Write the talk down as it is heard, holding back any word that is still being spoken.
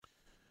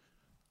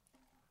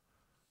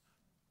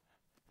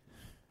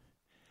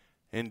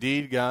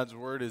Indeed, God's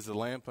Word is a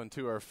lamp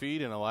unto our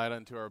feet and a light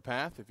unto our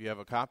path. If you have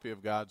a copy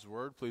of God's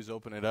Word, please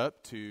open it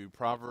up to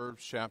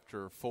Proverbs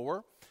chapter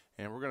 4.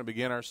 And we're going to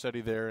begin our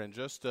study there in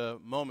just a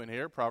moment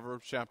here.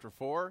 Proverbs chapter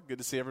 4. Good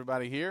to see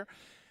everybody here.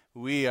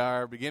 We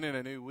are beginning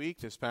a new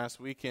week. This past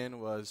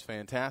weekend was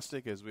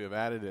fantastic as we have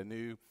added a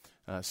new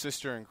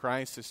sister in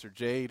Christ, Sister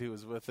Jade, who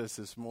was with us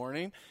this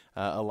morning,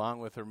 along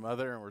with her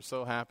mother. And we're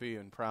so happy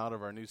and proud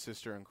of our new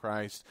sister in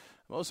Christ.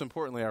 Most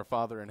importantly, our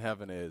Father in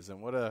heaven is.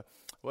 And what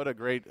a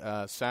great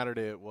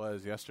Saturday it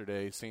was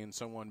yesterday, seeing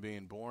someone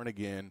being born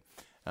again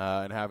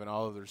and having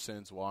all of their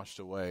sins washed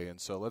away. And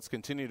so let's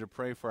continue to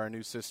pray for our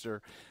new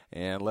sister,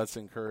 and let's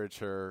encourage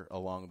her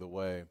along the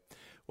way.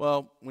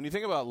 Well, when you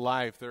think about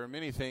life, there are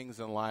many things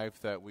in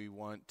life that we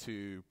want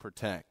to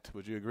protect.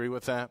 Would you agree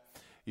with that?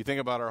 You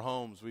think about our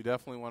homes. We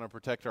definitely want to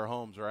protect our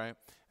homes, right?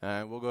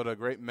 And we'll go to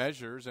great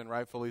measures, and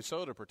rightfully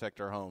so, to protect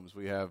our homes.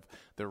 We have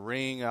the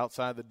ring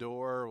outside the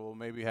door. We'll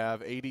maybe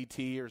have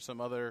ADT or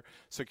some other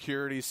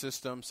security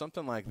system,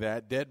 something like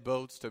that,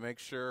 deadbolts to make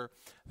sure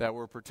that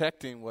we're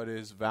protecting what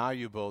is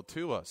valuable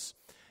to us.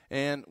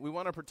 And we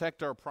want to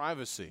protect our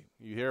privacy.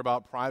 You hear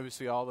about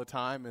privacy all the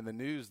time in the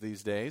news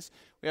these days.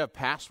 We have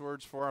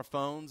passwords for our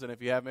phones, and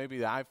if you have maybe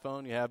the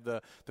iPhone, you have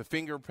the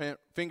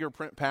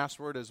fingerprint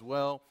password as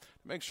well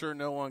to make sure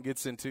no one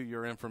gets into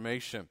your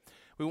information.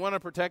 We want to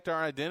protect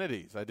our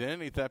identities.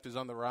 Identity theft is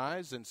on the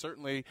rise, and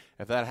certainly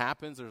if that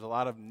happens, there's a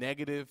lot of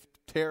negative,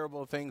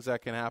 terrible things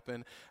that can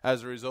happen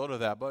as a result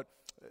of that. But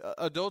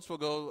adults will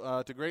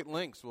go to great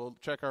lengths. We'll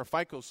check our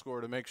FICO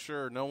score to make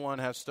sure no one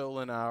has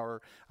stolen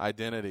our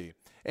identity.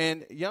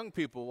 And young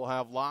people will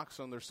have locks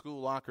on their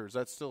school lockers.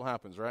 That still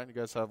happens, right? You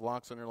guys have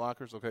locks on your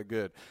lockers? Okay,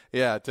 good.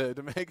 Yeah, to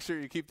make sure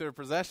you keep their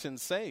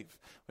possessions safe.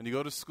 When you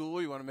go to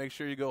school, you want to make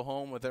sure you go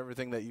home with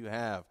everything that you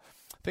have.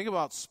 Think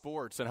about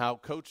sports and how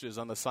coaches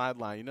on the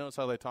sideline, you notice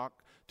how they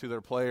talk to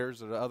their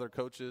players or to other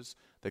coaches?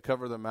 They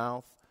cover their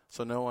mouth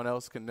so no one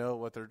else can know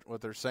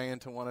what they're saying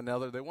to one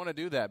another. They want to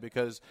do that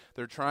because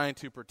they're trying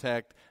to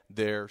protect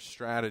their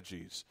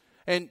strategies.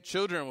 And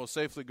children will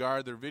safely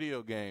guard their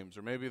video games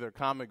or maybe their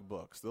comic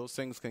books. Those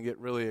things can get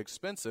really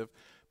expensive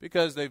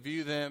because they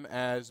view them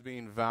as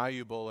being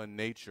valuable in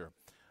nature.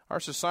 Our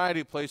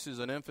society places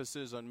an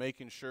emphasis on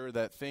making sure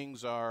that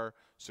things are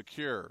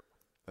secure,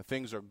 that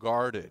things are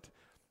guarded,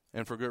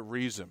 and for good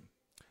reason.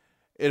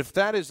 If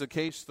that is the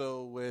case,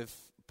 though,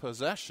 with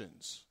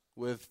possessions,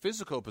 with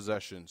physical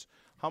possessions,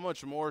 how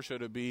much more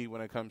should it be when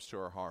it comes to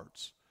our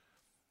hearts?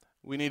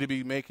 We need to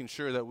be making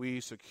sure that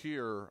we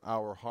secure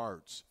our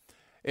hearts.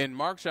 In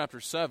Mark chapter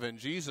 7,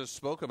 Jesus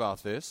spoke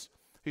about this.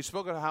 He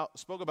spoke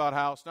about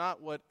how it's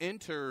not what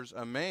enters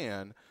a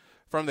man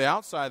from the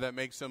outside that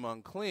makes him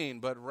unclean,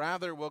 but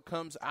rather what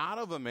comes out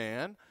of a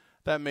man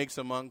that makes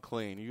him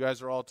unclean. You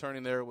guys are all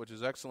turning there, which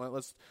is excellent.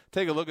 Let's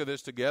take a look at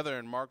this together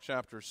in Mark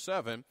chapter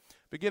 7,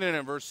 beginning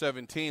in verse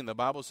 17. The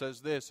Bible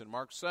says this in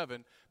Mark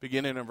 7,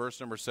 beginning in verse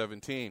number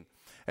 17.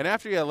 And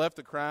after he had left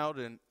the crowd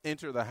and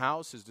entered the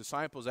house, his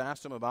disciples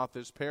asked him about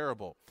this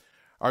parable.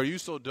 Are you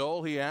so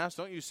dull, he asked?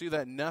 Don't you see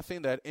that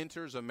nothing that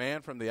enters a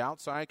man from the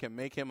outside can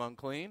make him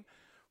unclean?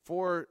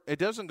 For it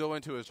doesn't go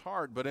into his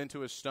heart, but into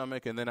his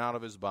stomach and then out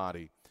of his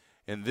body.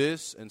 And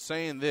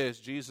saying this,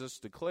 Jesus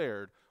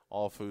declared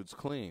all foods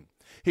clean.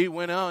 He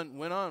went on,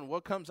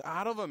 what comes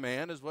out of a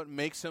man is what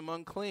makes him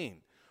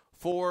unclean.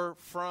 For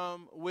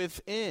from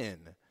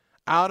within,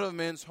 out of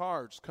men's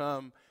hearts,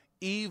 come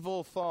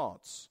evil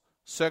thoughts,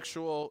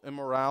 sexual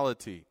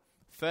immorality,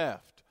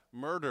 theft,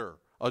 murder,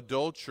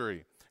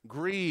 adultery,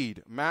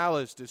 greed,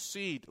 malice,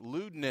 deceit,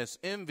 lewdness,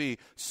 envy,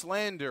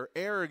 slander,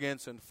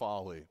 arrogance, and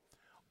folly.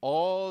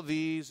 All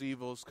these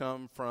evils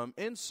come from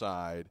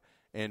inside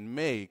and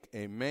make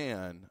a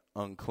man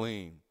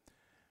unclean.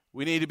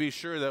 We need to be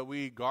sure that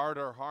we guard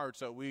our hearts,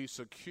 that we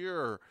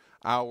secure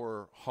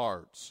our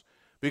hearts.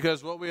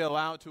 Because what we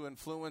allow to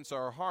influence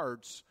our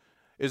hearts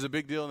is a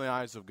big deal in the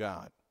eyes of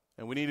God.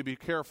 And we need to be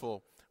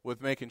careful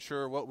with making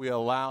sure what we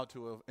allow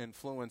to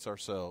influence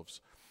ourselves.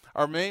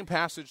 Our main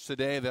passage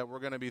today that we're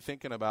going to be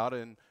thinking about,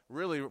 and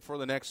really for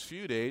the next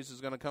few days,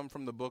 is going to come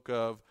from the book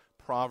of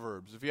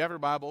Proverbs. If you have your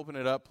Bible, open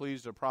it up,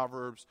 please, to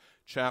Proverbs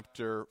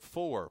chapter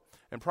 4.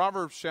 In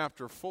Proverbs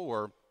chapter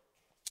 4,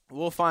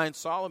 we'll find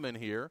Solomon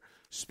here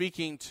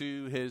speaking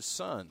to his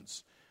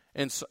sons.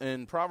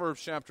 In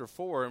Proverbs chapter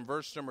 4, in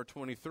verse number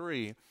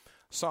 23,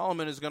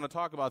 Solomon is going to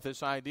talk about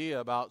this idea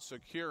about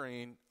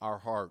securing our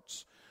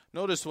hearts.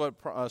 Notice what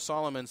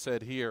Solomon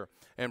said here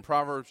in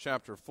Proverbs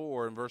chapter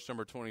 4 and verse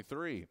number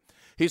 23.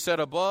 He said,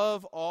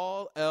 above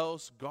all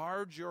else,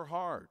 guard your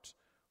heart,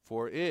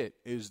 for it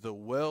is the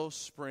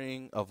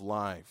wellspring of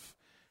life.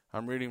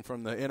 I'm reading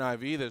from the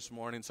NIV this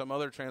morning. Some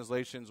other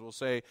translations will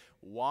say,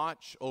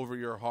 watch over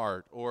your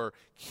heart, or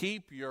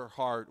keep your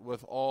heart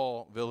with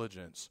all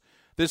diligence.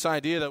 This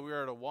idea that we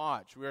are to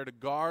watch, we are to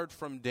guard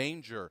from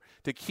danger,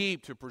 to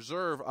keep, to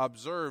preserve,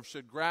 observe,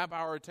 should grab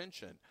our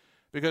attention.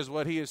 Because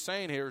what he is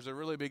saying here is a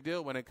really big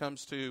deal when it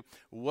comes to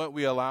what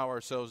we allow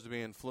ourselves to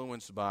be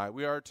influenced by.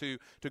 We are to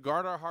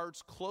guard our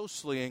hearts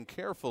closely and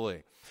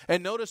carefully.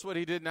 And notice what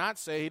he did not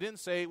say. He didn't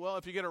say, well,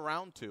 if you get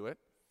around to it.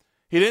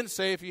 He didn't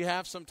say if you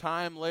have some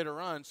time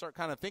later on, start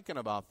kind of thinking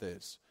about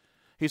this.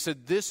 He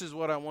said, this is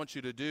what I want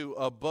you to do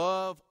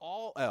above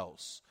all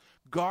else.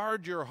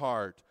 Guard your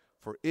heart,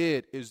 for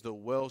it is the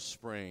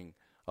wellspring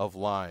of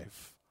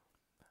life.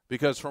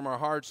 Because from our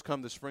hearts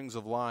come the springs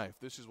of life.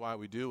 This is why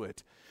we do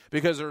it.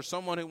 Because there's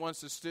someone who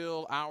wants to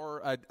steal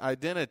our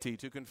identity,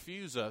 to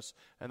confuse us,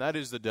 and that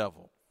is the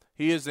devil.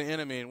 He is the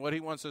enemy, and what he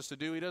wants us to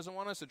do, he doesn't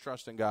want us to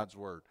trust in God's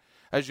word.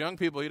 As young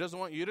people, he doesn't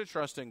want you to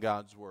trust in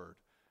God's word.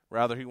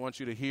 Rather, he wants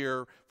you to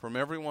hear from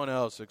everyone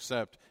else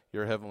except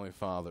your Heavenly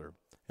Father.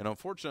 And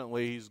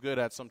unfortunately, he's good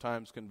at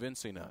sometimes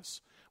convincing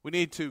us. We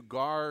need to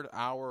guard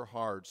our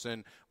hearts.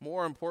 And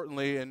more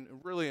importantly, and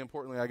really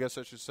importantly, I guess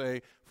I should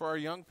say, for our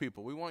young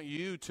people, we want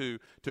you to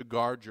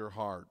guard your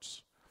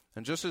hearts.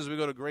 And just as we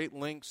go to great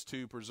lengths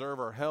to preserve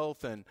our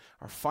health and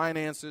our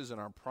finances and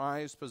our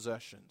prized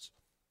possessions,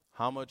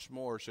 how much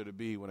more should it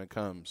be when it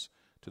comes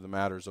to the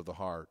matters of the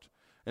heart?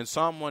 In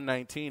Psalm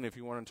 119, if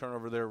you want to turn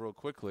over there real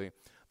quickly,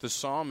 the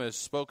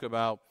psalmist spoke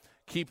about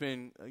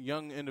keeping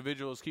young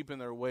individuals, keeping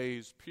their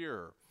ways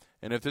pure.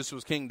 And if this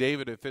was King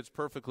David, it fits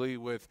perfectly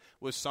with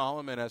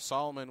Solomon, as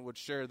Solomon would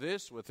share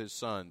this with his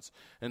sons.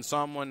 In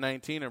Psalm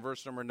 119 and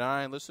verse number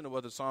 9, listen to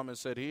what the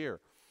psalmist said here.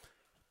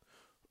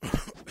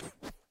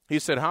 He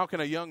said, how can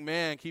a young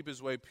man keep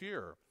his way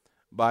pure?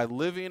 By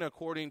living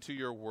according to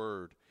your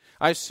word.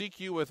 I seek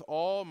you with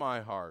all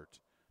my heart.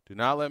 Do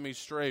not let me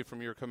stray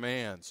from your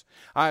commands.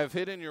 I have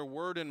hidden your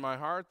word in my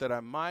heart that I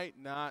might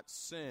not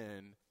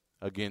sin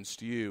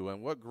against you.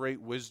 And what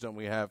great wisdom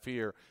we have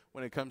here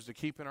when it comes to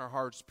keeping our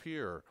hearts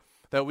pure.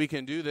 That we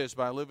can do this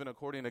by living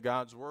according to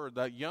God's word.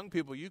 That young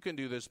people, you can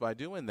do this by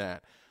doing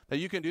that. That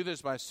you can do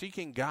this by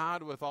seeking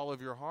God with all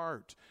of your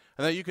heart.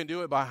 And that you can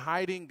do it by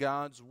hiding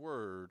God's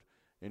word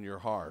in your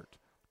heart.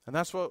 And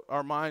that's what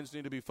our minds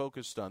need to be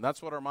focused on.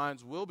 That's what our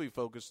minds will be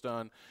focused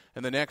on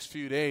in the next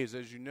few days.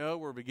 As you know,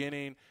 we're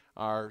beginning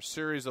our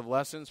series of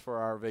lessons for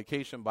our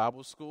Vacation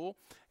Bible School,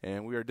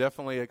 and we are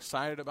definitely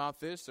excited about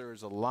this. There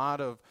is a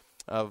lot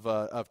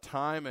of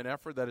time and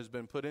effort that has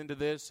been put into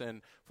this,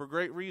 and for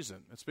great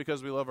reason. It's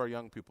because we love our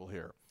young people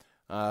here.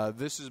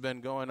 This has been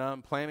going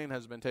on. Planning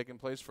has been taking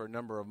place for a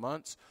number of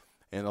months.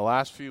 In the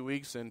last few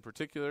weeks in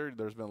particular,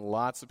 there's been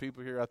lots of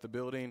people here at the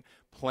building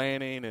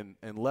planning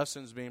and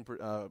lessons being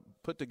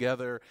put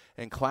together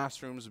and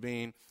classrooms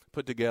being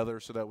put together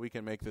so that we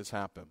can make this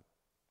happen.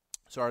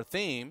 So our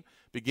theme,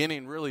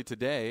 beginning really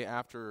today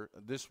after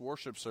this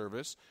worship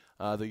service,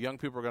 the young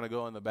people are going to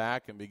go in the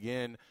back and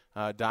begin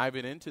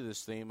diving into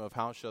this theme of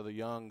how shall the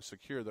young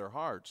secure their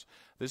hearts.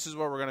 This is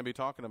what we're going to be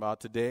talking about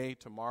today,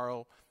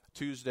 tomorrow,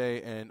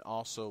 Tuesday, and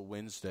also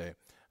Wednesday.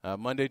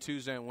 Monday,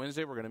 Tuesday, and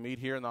Wednesday, we're going to meet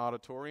here in the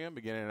auditorium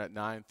beginning at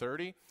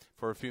 9:30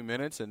 for a few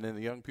minutes, and then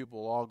the young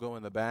people will all go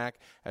in the back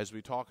as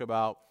we talk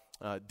about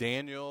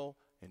Daniel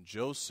and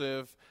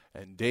Joseph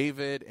and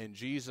David and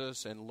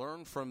Jesus and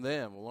learn from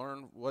them,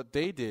 learn what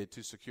they did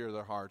to secure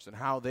their hearts and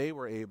how they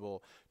were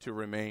able to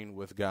remain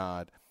with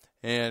God.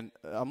 And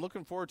I'm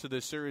looking forward to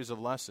this series of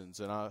lessons,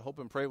 and I hope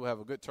and pray we'll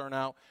have a good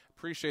turnout.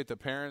 Appreciate the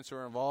parents who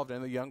are involved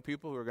and the young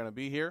people who are going to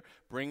be here.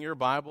 Bring your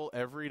Bible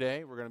every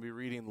day. We're going to be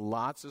reading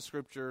lots of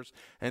scriptures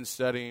and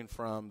studying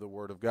from the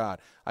Word of God.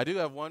 I do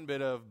have one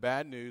bit of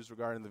bad news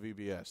regarding the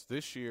VBS.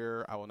 This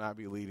year, I will not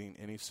be leading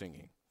any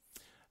singing.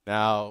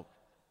 Now,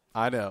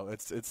 I know,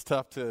 it's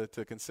tough to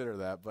consider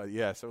that, but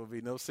yes, there will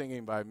be no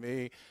singing by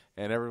me,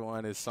 and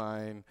everyone is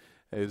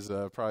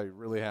probably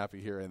really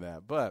happy hearing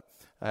that. But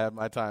I had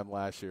my time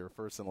last year,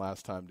 first and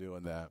last time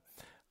doing that.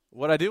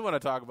 What I do want to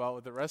talk about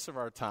with the rest of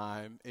our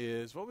time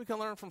is what we can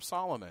learn from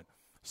Solomon.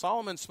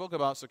 Solomon spoke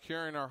about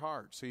securing our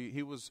hearts.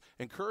 He was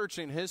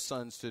encouraging his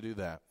sons to do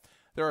that.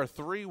 There are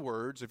 3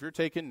 words. If you're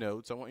taking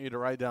notes, I want you to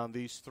write down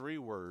these 3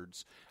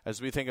 words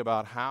as we think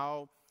about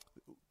how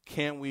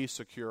can we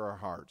secure our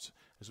hearts.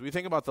 As we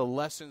think about the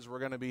lessons we're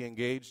going to be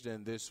engaged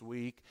in this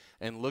week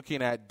and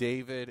looking at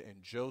David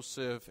and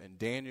Joseph and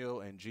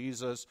Daniel and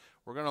Jesus,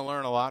 we're going to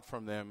learn a lot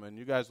from them, and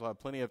you guys will have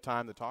plenty of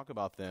time to talk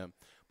about them.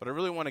 But I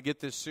really want to get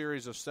this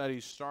series of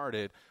studies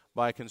started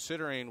by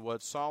considering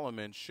what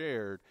Solomon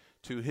shared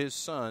to his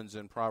sons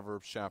in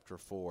Proverbs chapter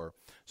 4.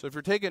 So if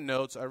you're taking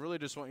notes, I really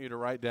just want you to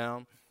write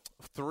down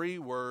 3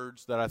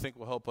 words that I think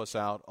will help us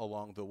out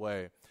along the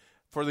way.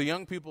 For the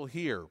young people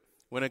here,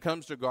 when it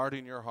comes to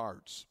guarding your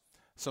hearts,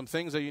 some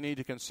things that you need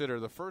to consider.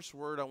 The first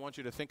word I want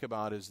you to think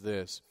about is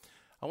this.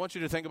 I want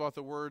you to think about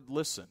the word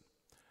listen.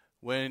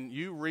 When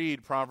you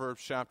read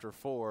Proverbs chapter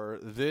 4,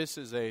 this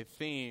is a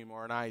theme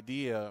or an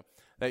idea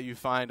that you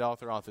find all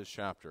throughout this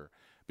chapter.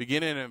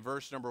 Beginning in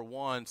verse number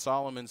 1,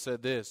 Solomon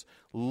said this,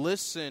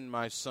 "Listen,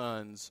 my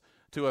sons,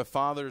 to a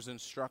father's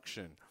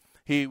instruction."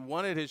 He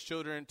wanted his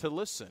children to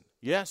listen.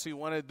 Yes, he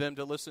wanted them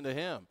to listen to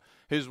him.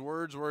 His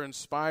words were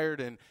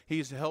inspired, and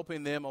he's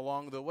helping them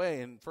along the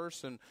way. And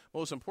first and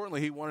most importantly,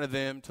 he wanted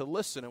them to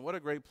listen. And what a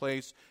great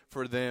place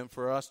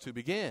for us to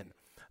begin.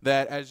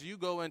 That as you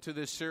go into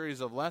this series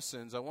of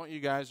lessons, I want you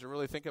guys to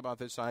really think about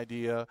this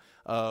idea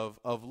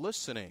of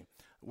listening.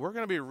 we're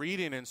going to be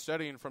reading and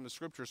studying from the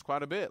Scriptures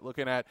quite a bit,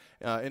 looking at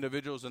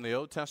individuals in the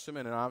Old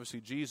Testament and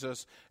obviously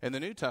Jesus in the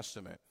New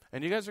Testament.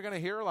 And you guys are going to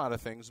hear a lot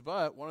of things,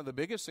 but one of the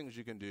biggest things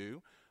you can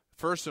do,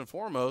 first and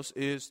foremost,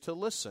 is to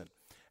listen.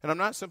 And I'm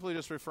not simply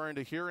just referring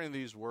to hearing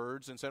these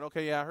words and saying,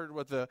 okay, yeah, I heard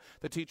what the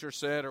teacher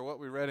said or what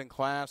we read in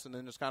class and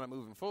then just kind of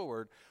moving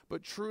forward,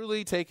 but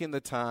truly taking the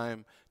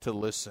time to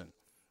listen.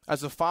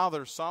 As a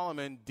father,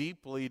 Solomon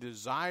deeply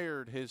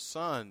desired his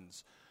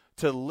sons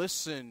to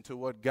listen to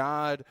what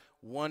God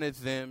wanted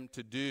them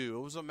to do.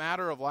 It was a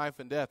matter of life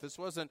and death. This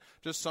wasn't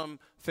just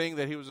something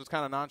that he was just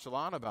kind of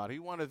nonchalant about. He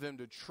wanted them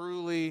to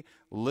truly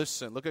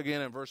listen. Look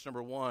again in verse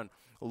number 1.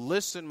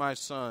 Listen, my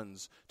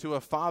sons, to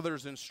a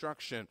father's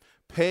instruction.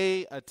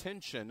 Pay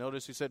attention.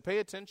 Notice he said, pay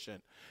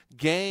attention.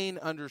 Gain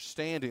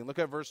understanding. Look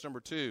at verse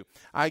number 2.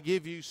 I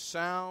give you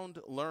sound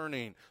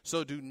learning,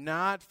 so do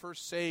not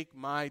forsake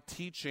my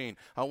teaching.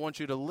 I want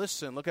you to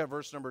listen. Look at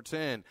verse number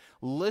 10.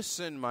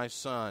 Listen, my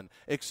son,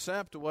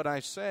 accept what I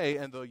say,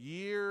 and the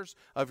years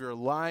of your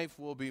life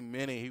will be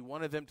many. He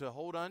wanted them to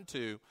hold on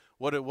to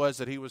what it was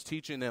that he was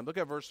teaching them. Look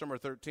at verse number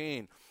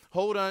 13.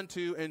 Hold on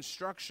to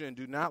instruction.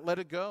 Do not let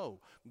it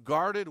go.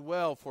 Guard it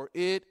well, for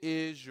it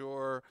is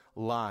your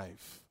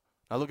life.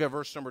 Now look at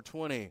verse number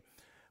 20.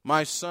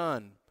 My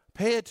son,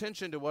 pay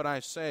attention to what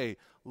I say.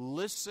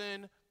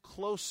 Listen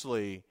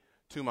closely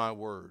to my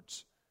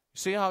words.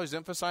 See how he's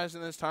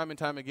emphasizing this time and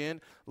time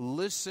again?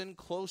 Listen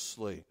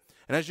closely.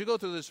 And as you go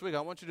through this week,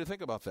 I want you to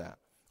think about that.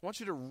 I want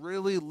you to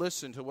really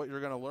listen to what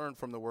you're going to learn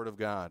from the Word of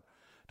God.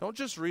 Don't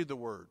just read the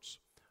words,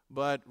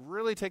 but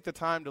really take the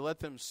time to let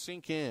them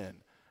sink in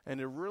and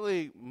to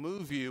really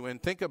move you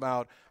and think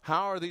about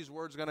how are these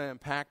words going to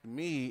impact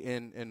me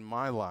in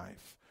my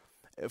life.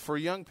 For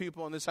young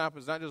people, and this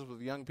happens not just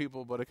with young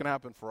people, but it can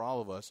happen for all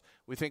of us,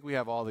 we think we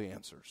have all the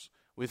answers.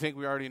 We think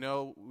we already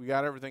know, we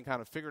got everything kind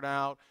of figured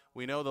out,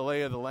 we know the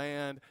lay of the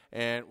land,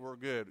 and we're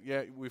good.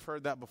 Yeah, we've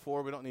heard that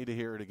before, we don't need to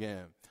hear it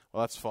again.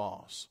 Well, that's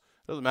false.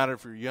 It doesn't matter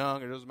if you're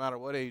young, it doesn't matter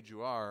what age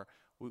you are,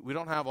 we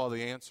don't have all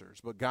the answers,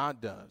 but God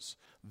does.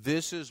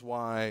 This is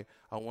why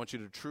I want you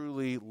to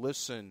truly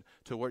listen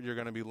to what you're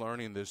going to be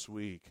learning this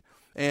week.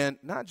 And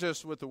not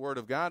just with the Word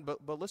of God,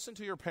 but listen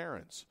to your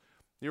parents.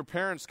 Your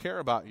parents care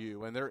about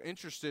you, and they're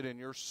interested in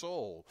your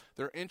soul.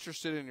 They're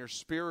interested in your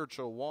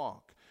spiritual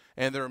walk.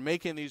 And they're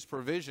making these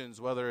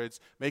provisions, whether it's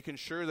making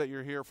sure that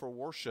you're here for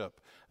worship,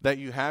 that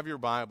you have your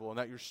Bible, and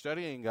that you're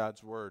studying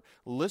God's Word.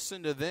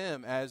 Listen to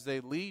them as they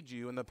lead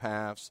you in the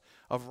paths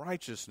of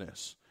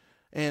righteousness.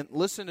 And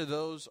listen to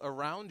those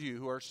around you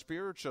who are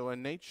spiritual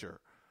in nature.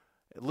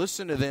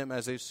 Listen to them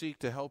as they seek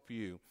to help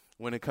you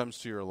when it comes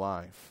to your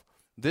life.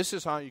 This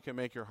is how you can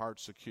make your heart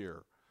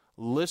secure.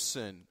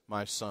 Listen,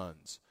 my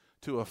sons,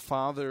 to a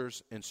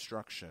father's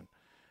instruction.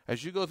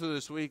 As you go through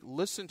this week,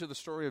 listen to the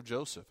story of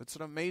Joseph. It's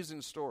an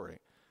amazing story.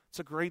 It's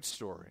a great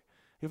story.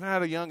 Even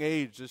at a young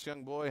age, this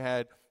young boy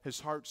had his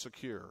heart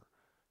secure.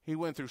 He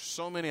went through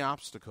so many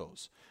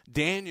obstacles.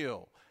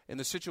 Daniel, in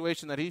the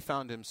situation that he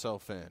found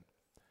himself in.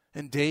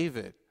 And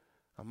David,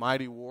 a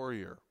mighty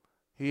warrior,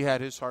 he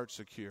had his heart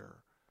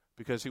secure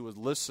because he would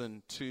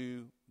listen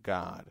to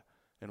God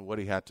and what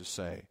he had to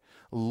say.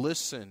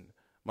 Listen,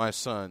 my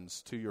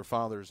sons, to your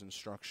father's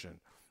instruction.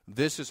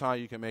 This is how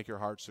you can make your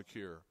heart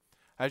secure.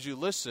 As you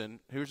listen,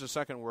 here's the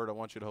second word I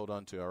want you to hold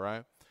on to, all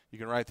right? You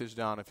can write this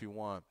down if you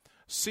want.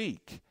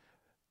 Seek.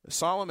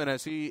 Solomon,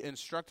 as he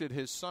instructed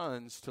his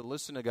sons to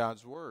listen to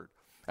God's word,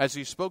 as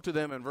he spoke to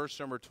them in verse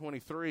number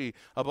 23,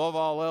 above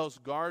all else,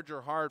 guard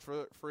your heart,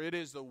 for it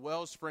is the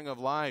wellspring of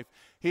life.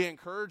 He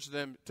encouraged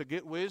them to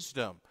get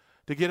wisdom,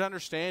 to get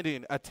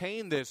understanding,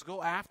 attain this,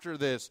 go after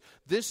this.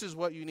 This is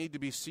what you need to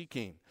be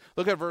seeking.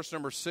 Look at verse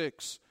number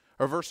 6,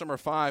 or verse number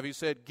 5. He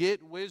said,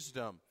 get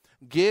wisdom,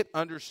 get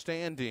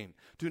understanding.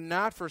 Do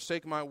not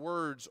forsake my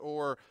words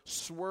or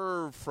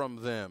swerve from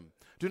them.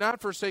 Do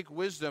not forsake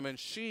wisdom, and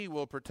she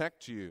will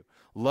protect you.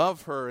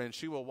 Love her, and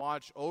she will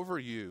watch over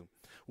you.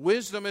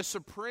 Wisdom is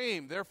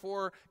supreme,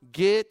 therefore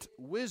get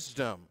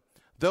wisdom.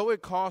 Though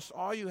it costs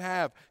all you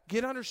have,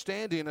 get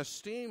understanding,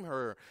 esteem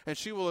her, and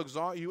she will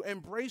exalt you.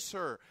 Embrace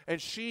her, and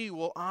she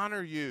will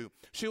honor you.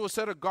 She will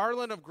set a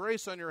garland of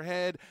grace on your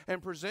head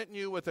and present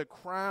you with a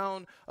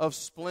crown of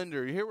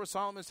splendor. You hear what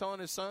Solomon's telling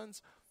his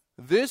sons?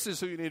 This is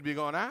who you need to be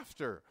going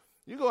after.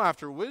 You go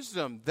after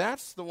wisdom.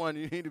 That's the one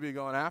you need to be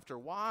going after.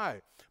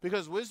 Why?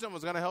 Because wisdom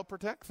was going to help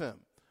protect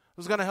them. It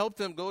was going to help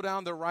them go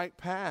down the right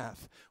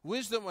path.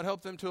 Wisdom would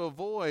help them to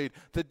avoid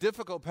the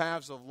difficult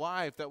paths of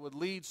life that would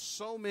lead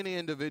so many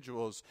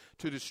individuals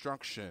to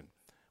destruction.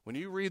 When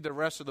you read the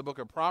rest of the book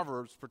of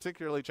Proverbs,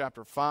 particularly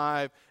chapter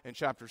 5 and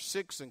chapter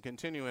 6 and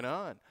continuing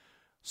on,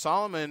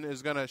 Solomon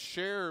is going to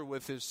share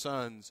with his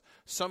sons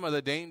some of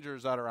the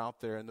dangers that are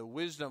out there and the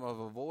wisdom of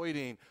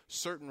avoiding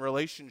certain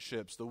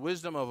relationships, the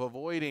wisdom of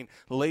avoiding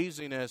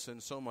laziness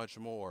and so much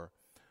more.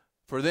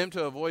 For them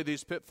to avoid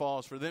these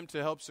pitfalls, for them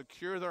to help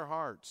secure their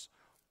hearts,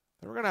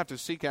 they were going to have to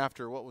seek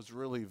after what was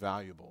really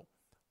valuable,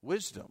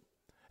 wisdom.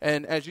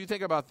 And as you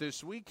think about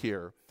this week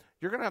here,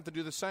 you're going to have to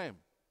do the same.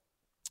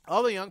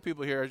 All the young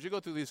people here, as you go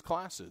through these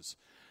classes,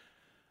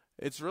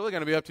 it's really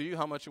going to be up to you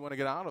how much you want to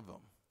get out of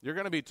them. You're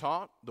going to be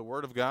taught the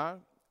Word of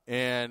God,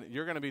 and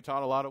you're going to be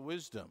taught a lot of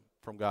wisdom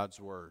from God's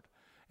Word.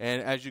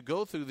 And as you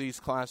go through these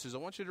classes, I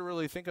want you to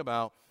really think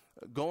about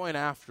going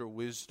after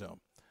wisdom.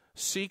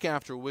 Seek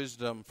after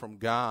wisdom from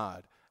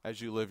God as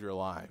you live your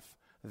life.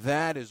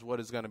 That is what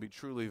is going to be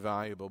truly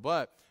valuable.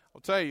 But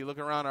I'll tell you,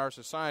 looking around our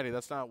society,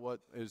 that's not what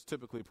is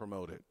typically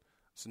promoted.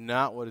 It's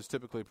not what is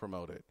typically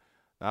promoted.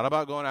 Not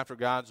about going after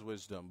God's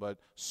wisdom, but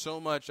so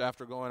much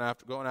after going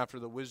after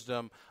the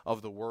wisdom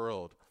of the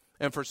world.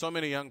 And for so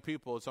many young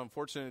people, it's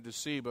unfortunate to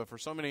see, but for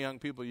so many young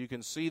people, you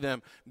can see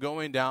them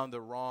going down the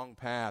wrong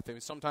path. They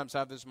sometimes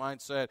have this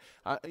mindset,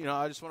 I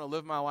just want to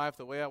live my life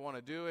the way I want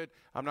to do it.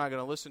 I'm not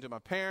going to listen to my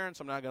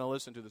parents. I'm not going to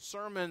listen to the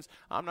sermons.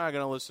 I'm not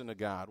going to listen to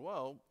God.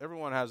 Well,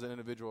 everyone has an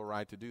individual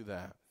right to do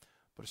that,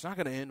 but it's not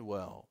going to end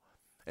well.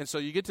 And so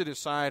you get to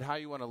decide how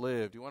you want to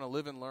live. Do you want to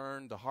live and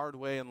learn the hard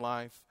way in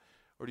life,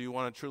 or do you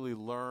want to truly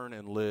learn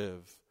and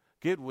live?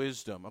 Get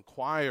wisdom,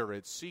 acquire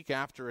it, seek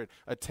after it,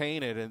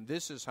 attain it, and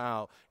this is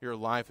how your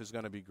life is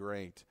going to be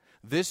great.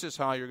 This is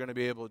how you're going to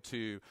be able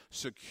to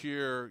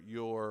secure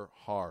your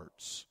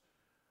hearts.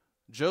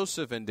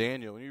 Joseph and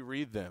Daniel, when you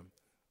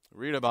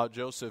read about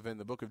Joseph in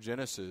the book of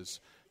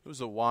Genesis, he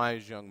was a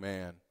wise young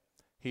man.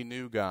 He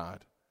knew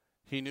God.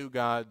 He knew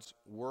God's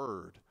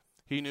word.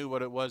 He knew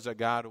what it was that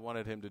God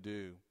wanted him to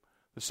do.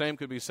 The same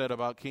could be said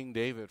about King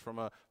David. From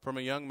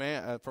a young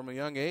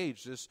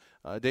age,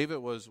 David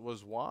was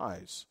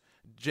wise.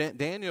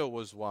 Daniel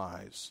was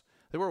wise.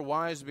 They were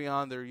wise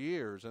beyond their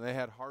years, and they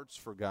had hearts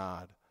for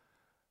God.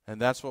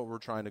 And that's what we're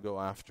trying to go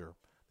after.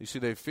 You see,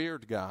 they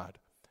feared God.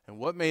 And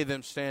what made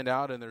them stand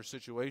out in their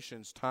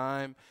situations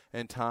time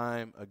and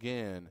time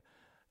again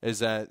is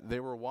that they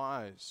were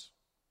wise,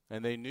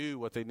 and they knew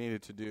what they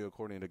needed to do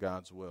according to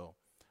God's will.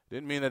 It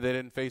didn't mean that they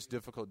didn't face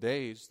difficult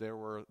days. There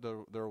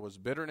was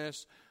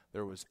bitterness,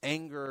 there was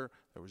anger,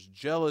 there was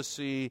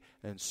jealousy,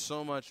 and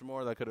so much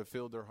more that could have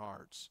filled their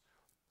hearts.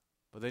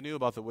 But they knew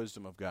about the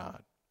wisdom of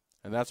God,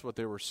 and that's what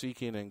they were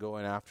seeking and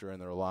going after in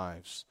their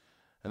lives.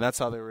 And that's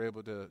how they were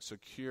able to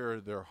secure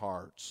their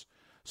hearts.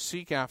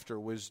 Seek after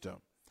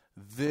wisdom.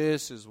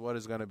 This is what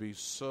is going to be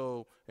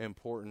so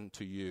important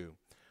to you.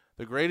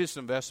 The greatest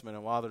investment,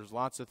 and while there's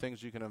lots of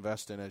things you can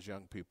invest in as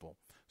young people,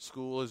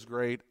 school is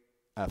great,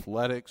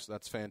 athletics,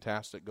 that's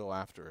fantastic, go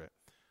after it.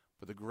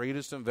 But the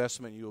greatest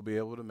investment you will be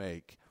able to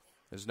make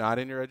is not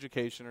in your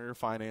education or your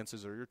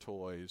finances or your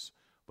toys,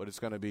 but it's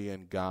going to be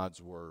in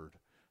God's word.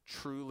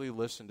 Truly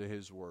listen to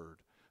his word.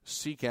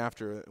 Seek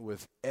after it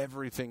with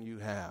everything you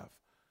have.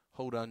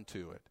 Hold on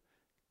to it.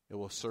 It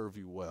will serve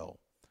you well.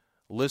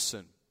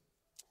 Listen.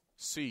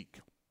 Seek.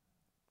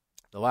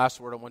 The last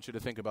word I want you to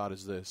think about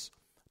is this.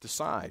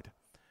 Decide.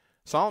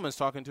 Solomon's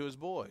talking to his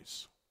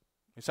boys.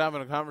 He's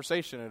having a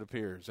conversation, it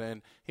appears,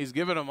 and he's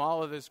giving them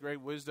all of this great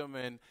wisdom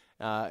and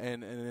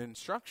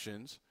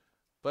instructions.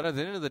 But at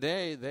the end of the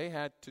day, they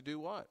had to do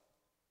what?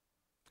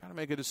 Got to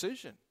make a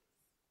decision.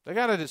 They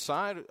got to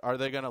decide, are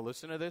they going to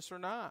listen to this or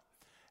not?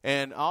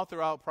 And all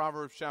throughout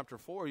Proverbs chapter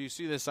 4, you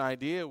see this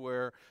idea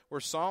where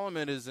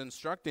Solomon is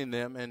instructing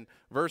them. In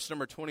verse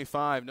number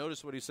 25,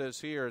 notice what he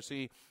says here as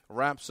he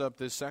wraps up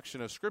this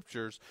section of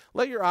scriptures.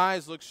 Let your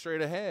eyes look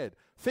straight ahead.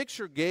 Fix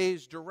your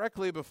gaze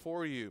directly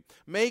before you.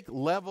 Make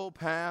level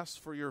paths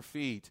for your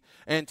feet,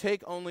 and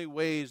take only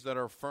ways that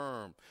are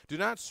firm. Do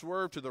not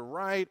swerve to the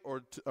right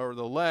or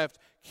the left.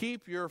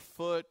 Keep your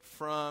foot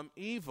from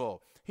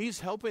evil.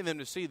 He's helping them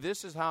to see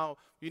this is how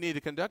you need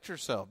to conduct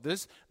yourself.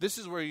 This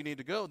is where you need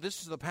to go.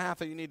 This is the path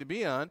that you need to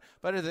be on.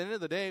 But at the end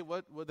of the day,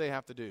 what would they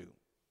have to do?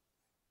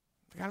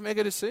 They got to make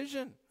a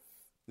decision.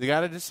 They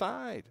got to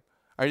decide.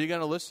 Are you going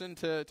to listen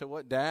to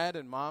what dad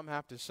and mom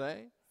have to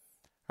say?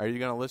 Are you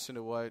going to listen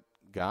to what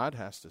God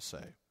has to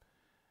say?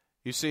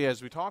 You see,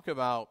 as we talk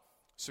about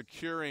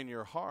securing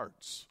your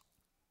hearts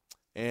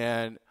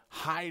and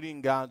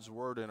hiding God's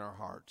word in our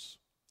hearts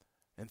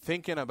and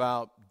thinking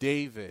about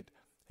David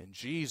and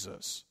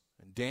Jesus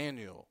and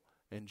Daniel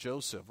and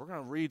Joseph, we're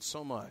going to read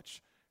so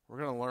much. We're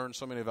going to learn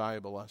so many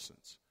valuable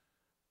lessons.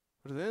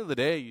 But at the end of the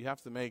day, you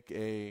have to make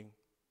a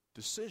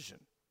decision,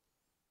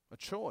 a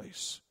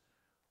choice.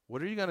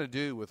 What are you going to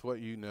do with what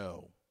you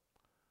know?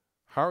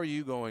 How are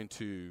you going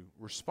to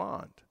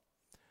respond?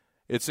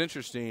 It's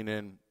interesting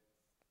in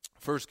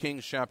 1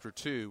 Kings chapter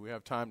 2, we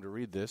have time to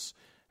read this.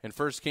 In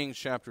 1 Kings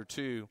chapter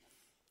 2,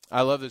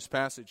 I love this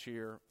passage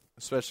here,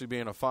 especially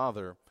being a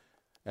father,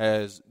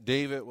 as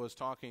David was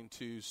talking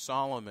to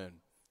Solomon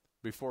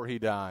before he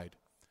died.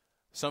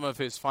 Some of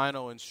his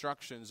final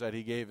instructions that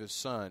he gave his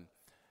son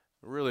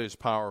really is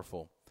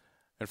powerful.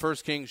 In 1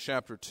 Kings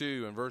chapter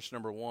 2 and verse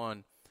number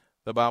 1,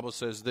 the Bible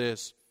says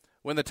this: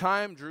 when the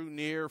time drew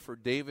near for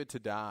David to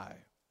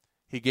die,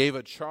 he gave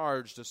a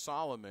charge to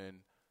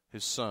Solomon,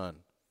 his son.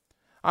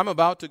 I'm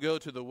about to go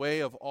to the way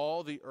of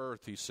all the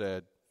earth, he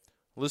said.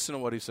 Listen to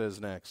what he says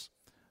next.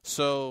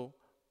 So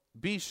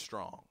be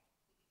strong.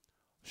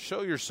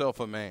 Show yourself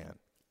a man,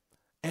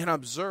 and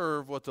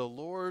observe what the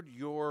Lord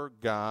your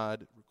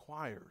God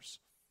requires.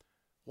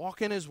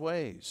 Walk in his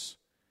ways,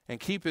 and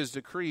keep his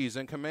decrees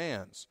and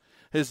commands.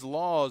 his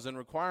laws and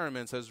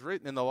requirements as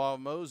written in the law of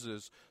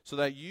Moses, so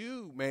that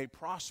you may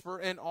prosper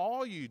in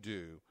all you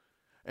do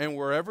and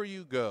wherever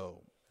you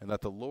go, and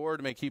that the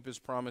Lord may keep his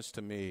promise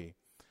to me.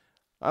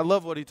 I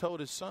love what he told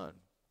his son.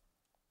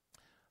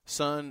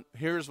 Son,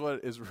 here's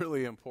what is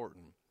really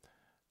important.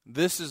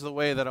 This is the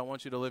way that I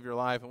want you to live your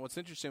life. And what's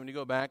interesting, when you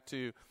go back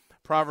to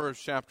Proverbs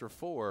chapter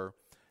 4,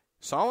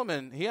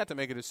 Solomon, he had to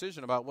make a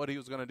decision about what he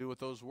was going to do with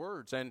those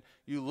words. And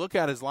you look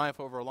at his life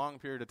over a long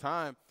period of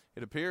time,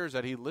 it appears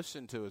that he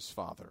listened to his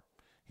father.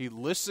 He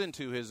listened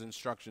to his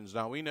instructions.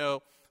 Now, we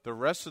know the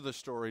rest of the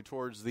story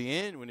towards the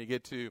end, when you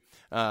get to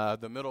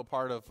the middle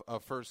part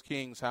of 1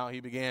 Kings, how he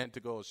began to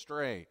go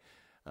astray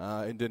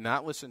and did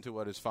not listen to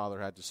what his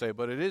father had to say.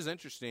 But it is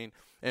interesting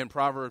in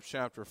Proverbs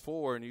chapter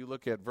 4, and you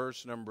look at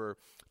verse number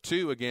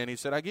 2 again. He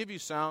said, I give you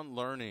sound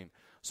learning,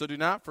 so do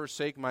not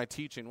forsake my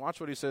teaching. Watch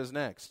what he says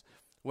next.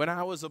 When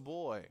I was a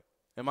boy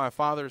in my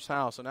father's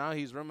house, and now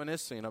he's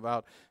reminiscing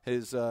about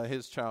his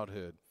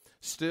childhood,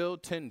 still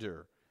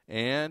tender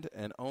and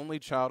an only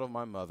child of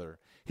my mother,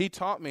 he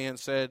taught me and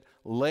said,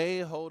 lay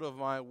hold of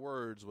my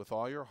words with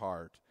all your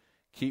heart,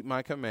 keep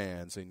my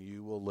commands, and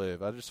you will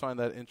live. I just find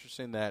that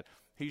interesting that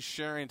he's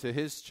sharing to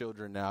his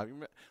children now.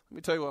 Let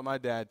me tell you what my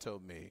dad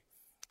told me.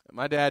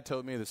 My dad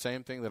told me the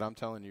same thing that I'm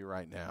telling you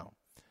right now,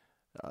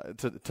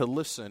 to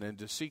listen and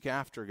to seek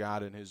after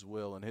God and his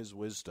will and his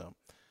wisdom.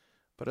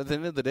 But at the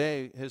end of the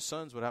day, his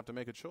sons would have to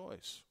make a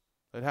choice.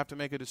 They'd have to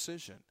make a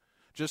decision.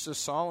 Just as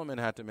Solomon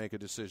had to make a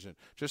decision.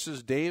 Just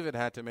as David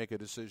had to make a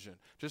decision.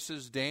 Just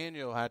as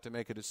Daniel had to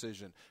make a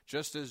decision.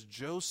 Just as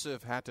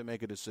Joseph had to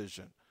make a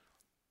decision.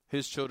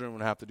 His children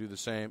would have to do the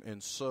same,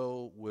 and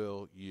so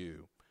will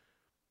you.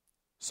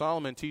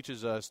 Solomon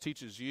teaches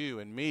you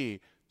and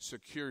me,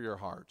 secure your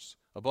hearts.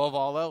 Above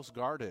all else,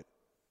 guard it.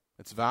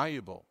 It's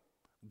valuable.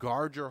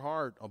 Guard your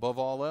heart above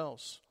all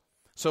else.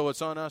 So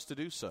it's on us to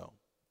do so.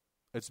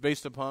 It's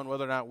based upon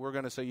whether or not we're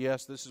going to say,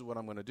 yes, this is what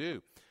I'm going to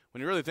do.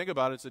 When you really think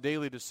about it, it's a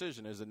daily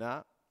decision, is it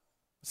not?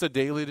 It's a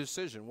daily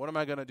decision. What am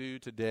I going to do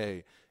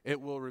today? It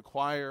will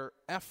require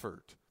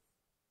effort,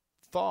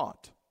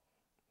 thought.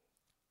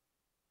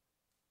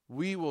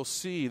 We will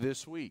see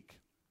this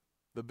week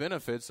the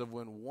benefits of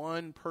when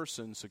one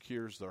person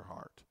secures their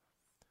heart.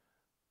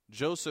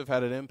 Joseph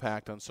had an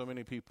impact on so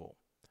many people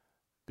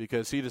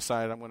because he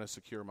decided, I'm going to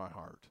secure my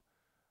heart.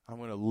 I'm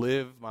going to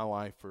live my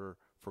life for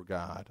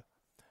God.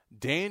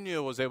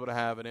 Daniel was able to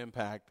have an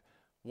impact,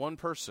 one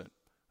person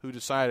who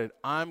decided,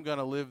 I'm going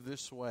to live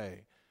this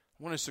way.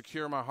 I'm going to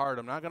secure my heart.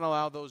 I'm not going to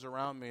allow those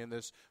around me in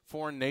this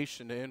foreign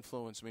nation to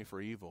influence me for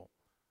evil.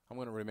 I'm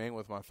going to remain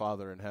with my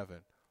Father in heaven.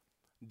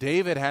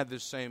 David had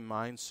this same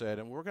mindset,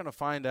 and we're going to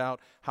find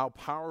out how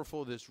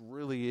powerful this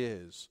really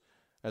is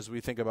as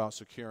we think about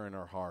securing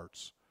our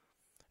hearts.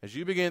 As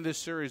you begin this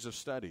series of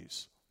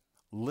studies,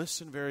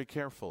 listen very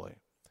carefully.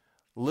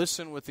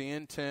 Listen with the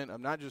intent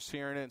of not just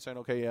hearing it and saying,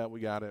 okay, yeah, we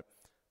got it,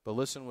 but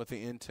listen with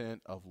the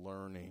intent of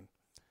learning.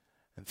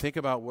 And think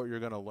about what you're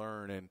going to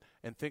learn,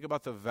 and think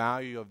about the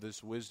value of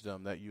this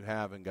wisdom that you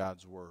have in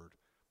God's Word.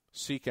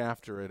 Seek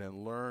after it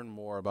and learn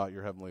more about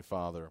your Heavenly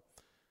Father.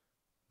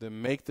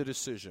 Then make the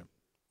decision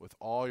with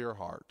all your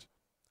heart,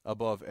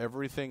 above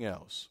everything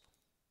else,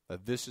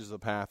 that this is the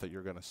path that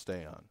you're going to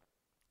stay on.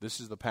 This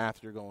is the path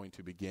you're going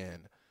to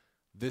begin.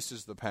 This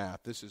is the path.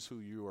 This is who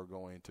you are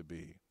going to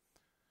be.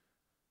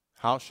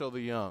 How shall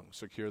the young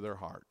secure their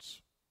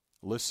hearts?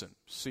 Listen,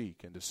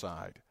 seek, and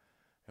decide.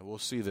 And we'll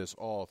see this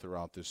all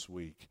throughout this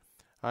week.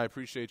 I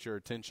appreciate your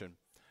attention.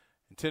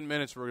 In 10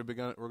 minutes, we're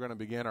going to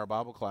begin our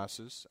Bible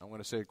classes. I'm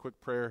going to say a quick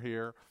prayer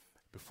here.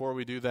 Before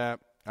we do that,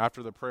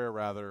 after the prayer,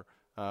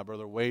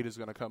 Brother Wade is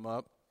going to come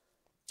up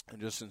and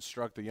just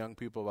instruct the young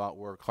people about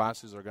where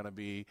classes are going to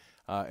be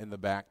in the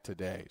back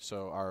today.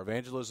 So our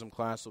evangelism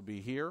class will be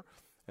here,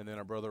 and then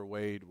our Brother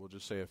Wade will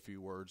just say a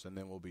few words, and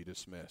then we'll be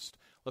dismissed.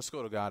 Let's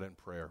go to God in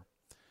prayer.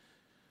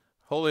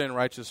 Holy and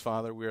righteous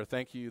Father, we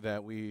thank you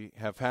that we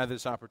have had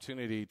this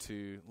opportunity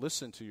to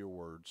listen to your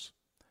words.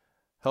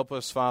 Help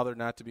us, Father,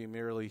 not to be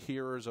merely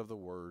hearers of the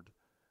word,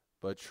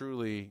 but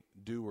truly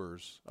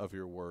doers of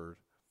your word.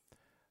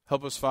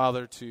 Help us,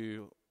 Father,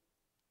 to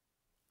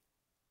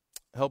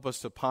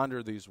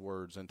ponder these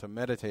words and to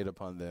meditate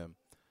upon them,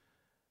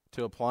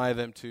 to apply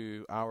them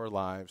to our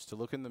lives, to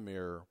look in the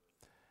mirror,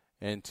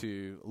 and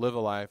to live a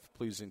life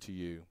pleasing to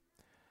you.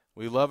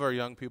 We love our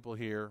young people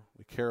here.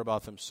 We care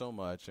about them so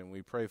much, and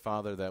we pray,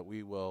 Father, that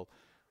we will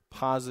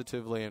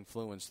positively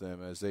influence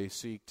them as they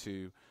seek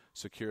to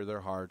secure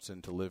their hearts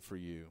and to live for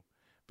you.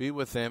 Be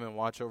with them and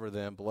watch over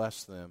them.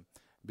 Bless them.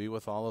 Be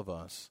with all of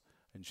us.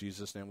 In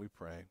Jesus' name we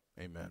pray.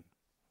 Amen.